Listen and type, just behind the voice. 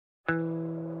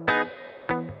Dalvin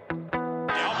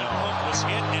Cook was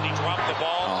hit and he dropped the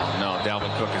ball. Oh no,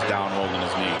 Dalvin Cook is down holding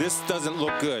his knee. This doesn't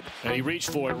look good. And he reached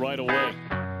for it right away.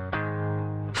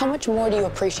 How much more do you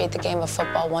appreciate the game of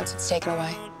football once it's taken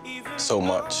away? So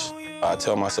much. I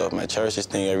tell myself, man, cherish this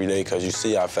thing every day because you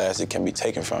see how fast it can be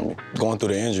taken from you. Going through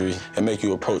the injury, it make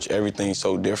you approach everything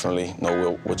so differently, you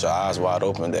know, with your eyes wide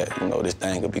open that, you know, this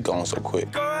thing could be going so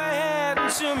quick. Go ahead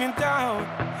and shoot me down,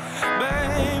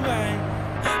 bang, bang,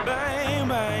 bang,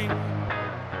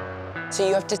 bang. So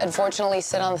you have to, unfortunately,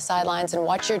 sit on the sidelines and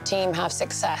watch your team have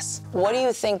success. What are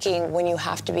you thinking when you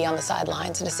have to be on the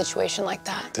sidelines in a situation like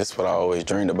that? This is what I always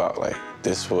dreamed about. Like,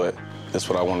 this is what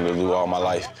I wanted to do all my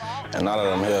life. And now that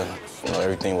I'm here, you know,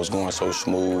 everything was going so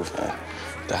smooth, and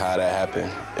to how that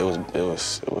happened, it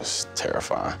was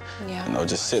terrifying. Yeah. You know,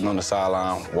 just sitting on the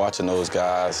sideline, watching those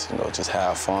guys, you know, just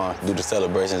have fun, do the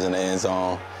celebrations in the end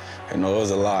zone. You know, it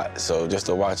was a lot. So just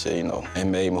to watch it, you know, it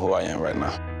made me who I am right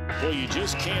now. Well, you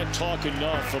just can't talk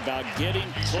enough about getting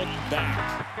Cook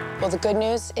back. Well, the good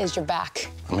news is you're back.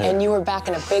 And you were back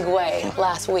in a big way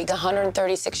last week,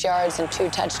 136 yards and 2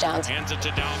 touchdowns. Hands it to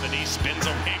Dalvin, he spins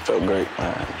away. Felt great,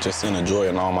 man. Just seeing the joy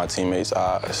in all my teammates'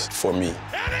 eyes for me.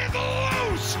 And it's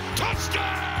loose!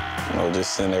 Touchdown! You know,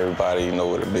 just seeing everybody, you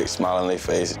know, with a big smile on their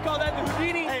face. Call that the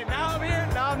Houdini? Hey, now I'm here,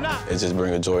 now I'm not. It just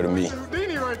brings a joy to me.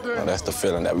 Houdini right there. You know, that's the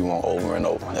feeling that we want over and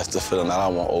over. That's the feeling that I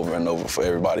want over and over for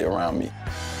everybody around me.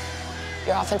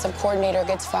 Your offensive coordinator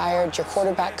gets fired, your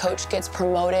quarterback coach gets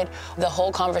promoted. The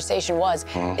whole conversation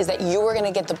is that you were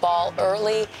gonna get the ball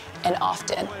early and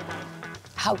often.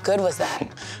 How good was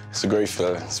that? It's a great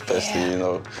feeling, especially, you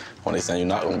know, when they say you're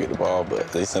not gonna get the ball,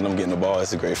 but they send them getting the ball,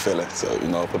 it's a great feeling. So, you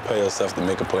know, prepare yourself to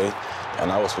make a play,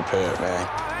 and I was prepared, man.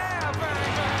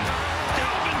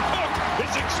 Dalvin Cook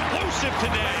is explosive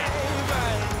today.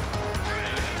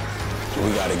 We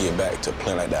got to get back to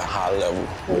playing at that high level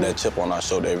with that chip on our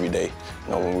shoulder every day.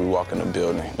 You know, when we walk in the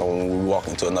building, you know, when we walk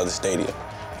into another stadium,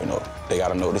 you know, they got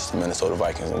to know this is the Minnesota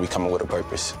Vikings and we coming with a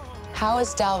purpose. How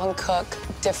is Dalvin Cook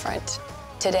different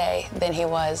today than he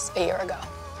was a year ago?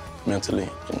 Mentally,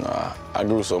 you know, I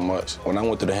grew so much. When I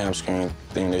went through the hamstring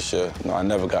thing this year, you know, I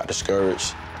never got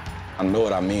discouraged. I know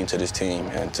what I mean to this team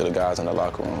and to the guys in the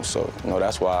locker room. So, you know,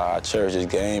 that's why I cherish this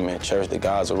game and cherish the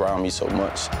guys around me so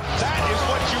much. That is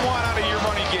what you want out of your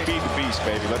money game. Feed the beast,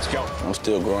 baby. Let's go. I'm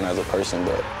still growing as a person,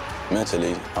 but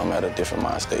mentally, I'm at a different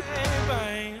mind state.